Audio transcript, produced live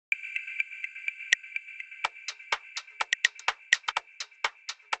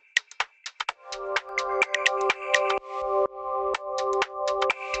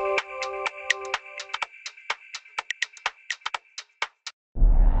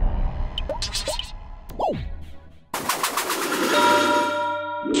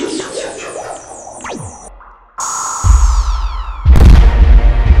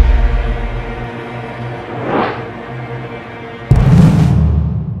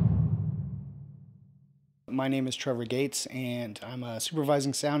My name is Trevor Gates, and I'm a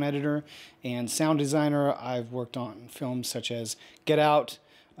supervising sound editor and sound designer. I've worked on films such as Get Out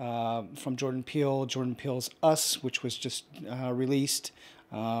from Jordan Peele's Us, which was just released,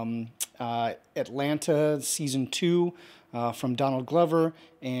 Atlanta Season 2 from Donald Glover,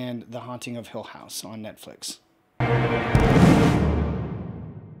 and The Haunting of Hill House on Netflix.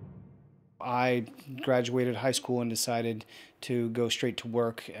 I graduated high school and decided to go straight to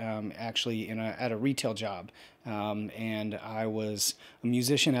work, actually at a retail job. And I was a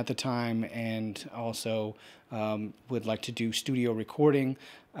musician at the time, and also would like to do studio recording.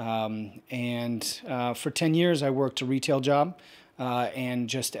 For 10 years, I worked a retail job. And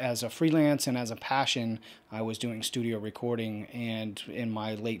just as a freelance and as a passion, I was doing studio recording. And in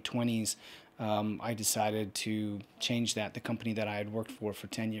my late 20s, I decided to change that. The company that I had worked for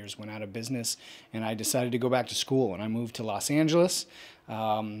 10 years went out of business, and I decided to go back to school, and I moved to Los Angeles,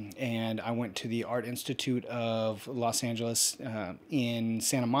 and I went to the Art Institute of Los Angeles in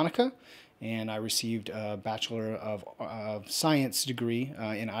Santa Monica, and I received a Bachelor of Science degree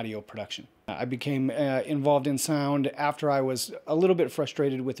in audio production. I became involved in sound after I was a little bit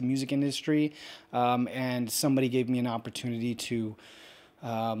frustrated with the music industry, and somebody gave me an opportunity to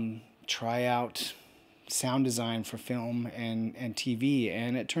try out sound design for film and TV,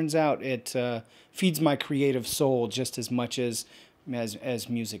 and it turns out it feeds my creative soul just as much as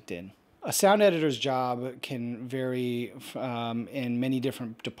music did. A sound editor's job can vary in many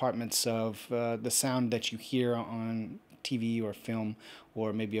different departments of the sound that you hear on TV or film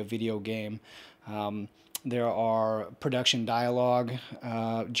or maybe a video game. There are production dialogue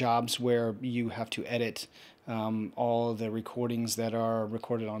jobs where you have to edit all the recordings that are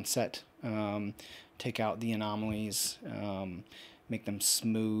recorded on set, take out the anomalies, make them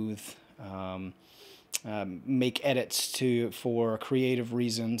smooth, make edits for creative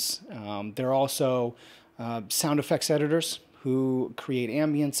reasons. There are also sound effects editors who create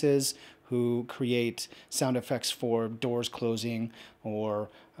ambiances, who create sound effects for doors closing or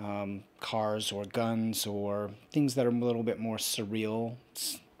cars or guns or things that are a little bit more surreal,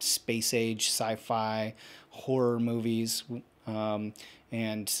 space age, sci-fi, horror movies. Then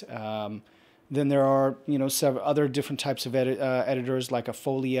there are, several other different types of editors, like a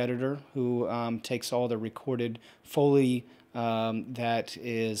Foley editor who takes all the recorded Foley that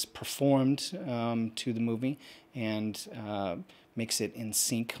is performed to the movie and makes it in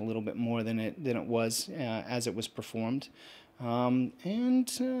sync a little bit more than it was as it was performed. I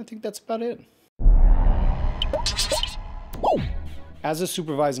think that's about it. As a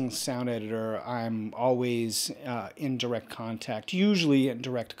supervising sound editor, I'm always in direct contact, usually in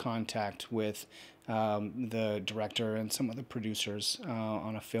direct contact with the director and some of the producers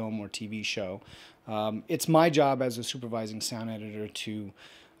on a film or TV show. It's my job as a supervising sound editor to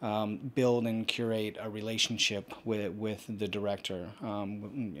build and curate a relationship with the director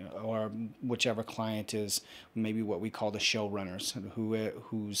or whichever client is maybe what we call the showrunners,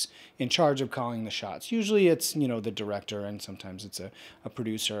 who's in charge of calling the shots. Usually it's the director, and sometimes it's a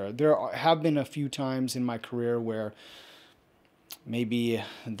producer. There have been a few times in my career where maybe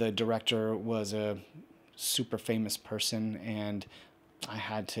the director was a super famous person and I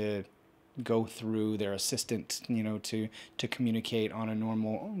had to go through their assistant, to communicate on a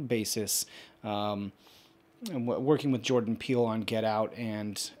normal basis. Working with Jordan Peele on Get Out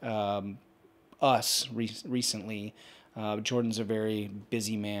and Us recently, Jordan's a very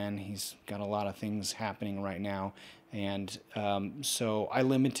busy man. He's got a lot of things happening right now, and so I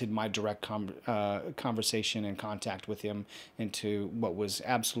limited my direct conversation and contact with him into what was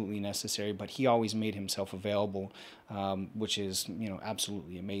absolutely necessary, but he always made himself available, which is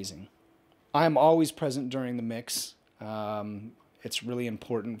absolutely amazing. I'm always present during the mix. It's really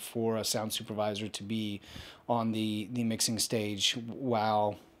important for a sound supervisor to be on the mixing stage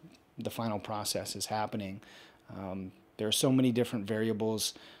while the final process is happening. There are so many different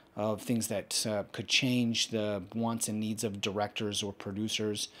variables of things that could change the wants and needs of directors or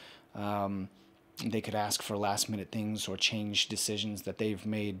producers. They could ask for last-minute things or change decisions that they've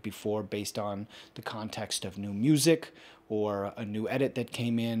made before based on the context of new music or a new edit that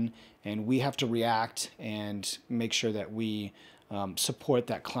came in, and we have to react and make sure that we support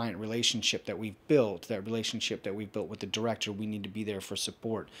that client relationship that we've built, with the director. We need to be there for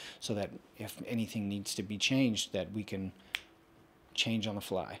support so that if anything needs to be changed, that we can change on the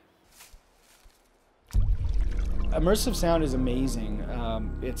fly. Immersive sound is amazing.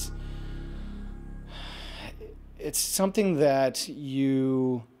 It's something that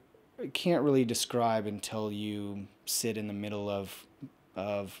you can't really describe until you sit in the middle of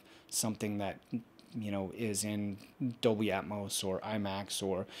something that is in Dolby Atmos or IMAX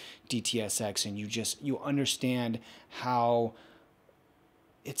or DTSX, and you understand how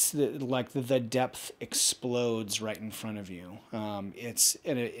it's the depth explodes right in front of you. It's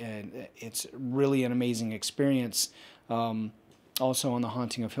really an amazing experience. Also on The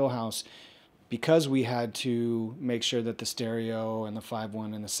Haunting of Hill House, because we had to make sure that the stereo and the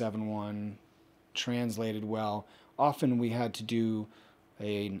 5.1 and the 7.1 translated well. Often we had to do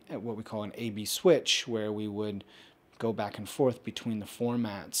what we call an A/B switch, where we would go back and forth between the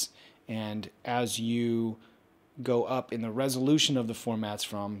formats. And as you go up in the resolution of the formats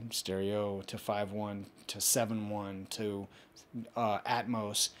from stereo to 5.1 to 7.1 to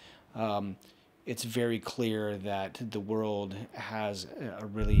Atmos, it's very clear that the world has a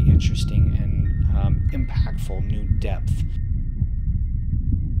really interesting and impactful new depth.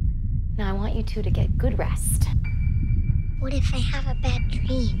 Now I want you two to get good rest. What if I have a bad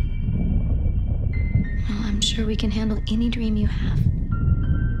dream? Well, I'm sure we can handle any dream you have.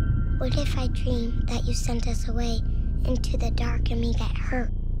 What if I dream that you sent us away into the dark and we get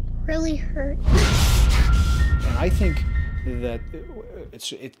hurt? Really hurt? And I think that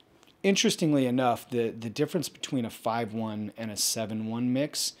interestingly enough, the difference between a 5.1 and a 7.1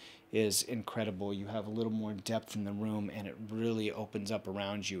 mix is incredible. You have a little more depth in the room, and it really opens up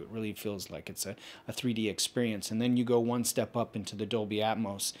around you. It really feels like it's a 3D experience. And then you go one step up into the Dolby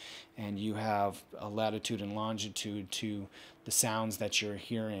Atmos, and you have a latitude and longitude to the sounds that you're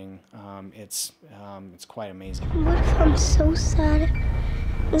hearing. It's quite amazing. What if I'm so sad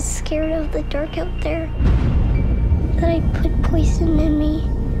and scared of the dark out there that I put poison in me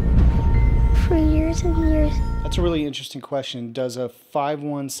for years and years? That's a really interesting question. Does a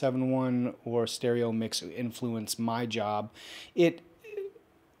 5.1, 7.1, or stereo mix influence my job? It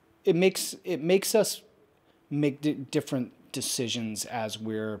makes us make different decisions as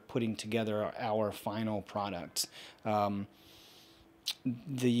we're putting together our final product.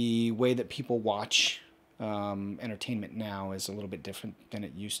 The way that people watch entertainment now is a little bit different than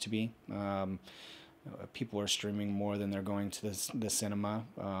it used to be. People are streaming more than they're going to the cinema.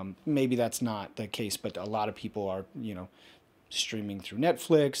 Maybe that's not the case, but a lot of people are, streaming through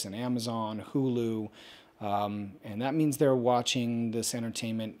Netflix and Amazon, Hulu, and that means they're watching this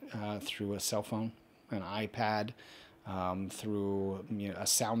entertainment through a cell phone, an iPad, through a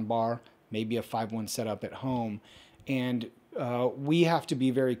sound bar, maybe a 5.1 setup at home, and we have to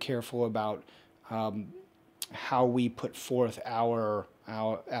be very careful about how we put forth our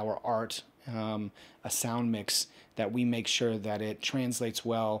art. A sound mix, that we make sure that it translates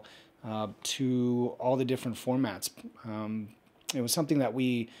well to all the different formats. It was something that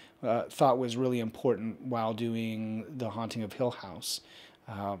we thought was really important while doing The Haunting of Hill House,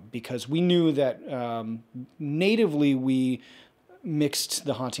 because we knew that natively we mixed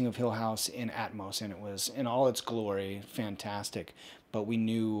The Haunting of Hill House in Atmos, and it was in all its glory fantastic, but we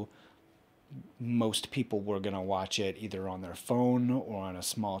knew most people were going to watch it either on their phone or on a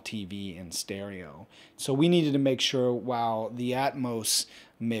small TV in stereo. So we needed to make sure, while the Atmos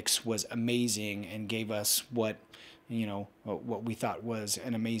mix was amazing and gave us what we thought was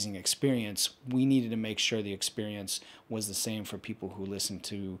an amazing experience, we needed to make sure the experience was the same for people who listened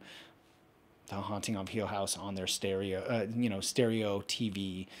to The Haunting of Hill House on their stereo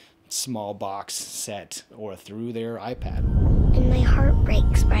TV, small box set, or through their iPad. And my heart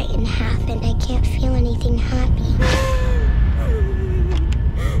breaks right in half, and I can't feel anything happy.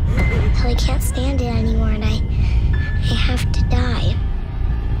 Till I can't stand it anymore, and I have to die.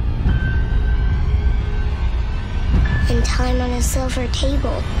 Until I'm on a silver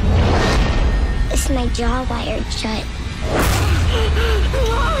table. It's my jaw wired shut.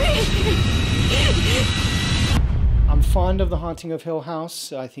 I'm fond of The Haunting of Hill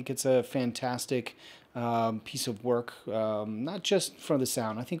House. I think it's a fantastic piece of work, not just for the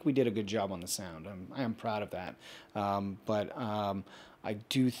sound. I think we did a good job on the sound. I am proud of that. But I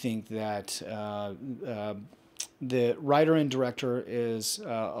do think that the writer and director is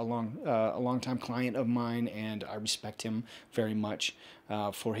a longtime client of mine, and I respect him very much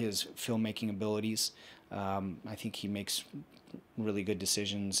for his filmmaking abilities. I think he makes really good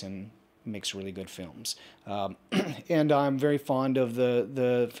decisions and makes really good films. And I'm very fond of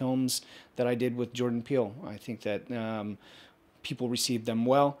the films that I did with Jordan Peele. I think that people received them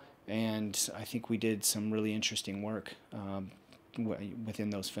well, and I think we did some really interesting work within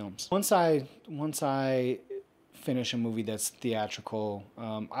those films. Once I finish a movie that's theatrical,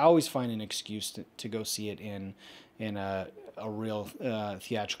 I always find an excuse to go see it in a real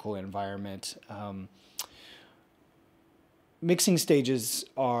theatrical environment. Mixing stages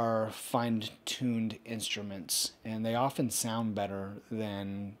are fine-tuned instruments, and they often sound better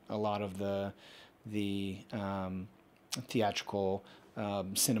than a lot of the the theatrical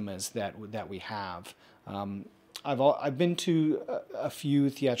cinemas that we have. I've been to a few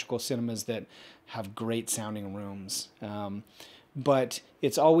theatrical cinemas that have great sounding rooms, but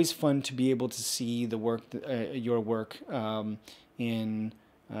it's always fun to be able to see the work, your work, in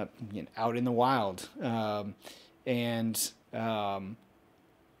out in the wild, and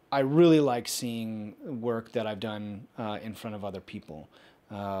I really like seeing work that I've done in front of other people.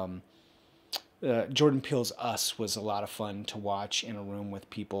 Jordan Peele's Us was a lot of fun to watch in a room with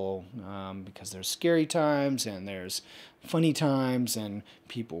people, because there's scary times and there's funny times, and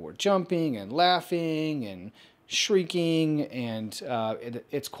people were jumping and laughing and shrieking, and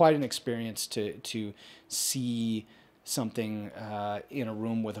it's quite an experience to see something in a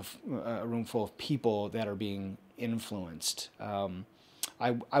room with a room full of people that are being influenced.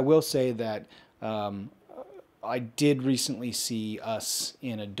 I will say that I did recently see Us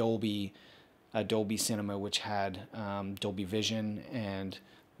in a Dolby Cinema, which had Dolby Vision, and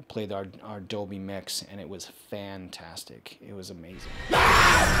played our Dolby mix, and it was fantastic. It was amazing.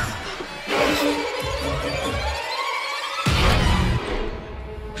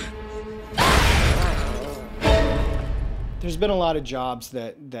 There's been a lot of jobs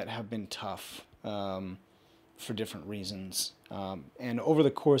that have been tough for different reasons, and over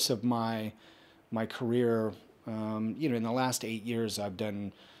the course of my career, in the last 8 years, I've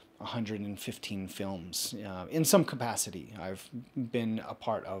done 115 films in some capacity. I've been a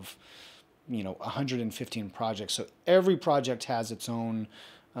part of 115 projects. So every project has its own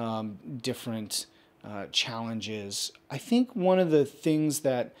different challenges. I think one of the things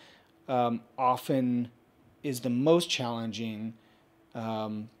that often is the most challenging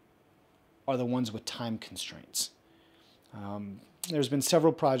are the ones with time constraints. There's been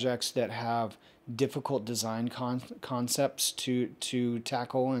several projects that have difficult design concepts to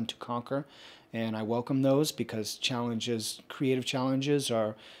tackle and to conquer, and I welcome those, because creative challenges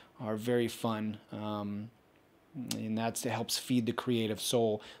are very fun, and it helps feed the creative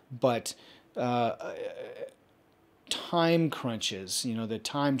soul. But time crunches, the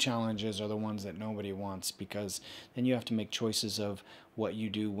time challenges are the ones that nobody wants, because then you have to make choices of what you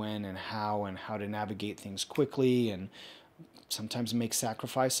do when and how to navigate things quickly, and sometimes make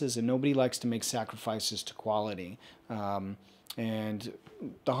sacrifices, and nobody likes to make sacrifices to quality. And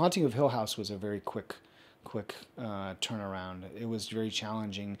The Haunting of Hill House was a very quick turnaround. It was very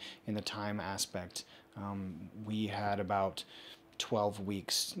challenging in the time aspect. We had about 12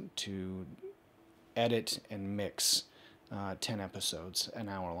 weeks to edit and mix 10 episodes, an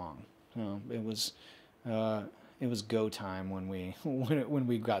hour long. It was go time when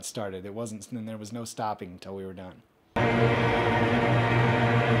we got started. It wasn't, and there was no stopping until we were done.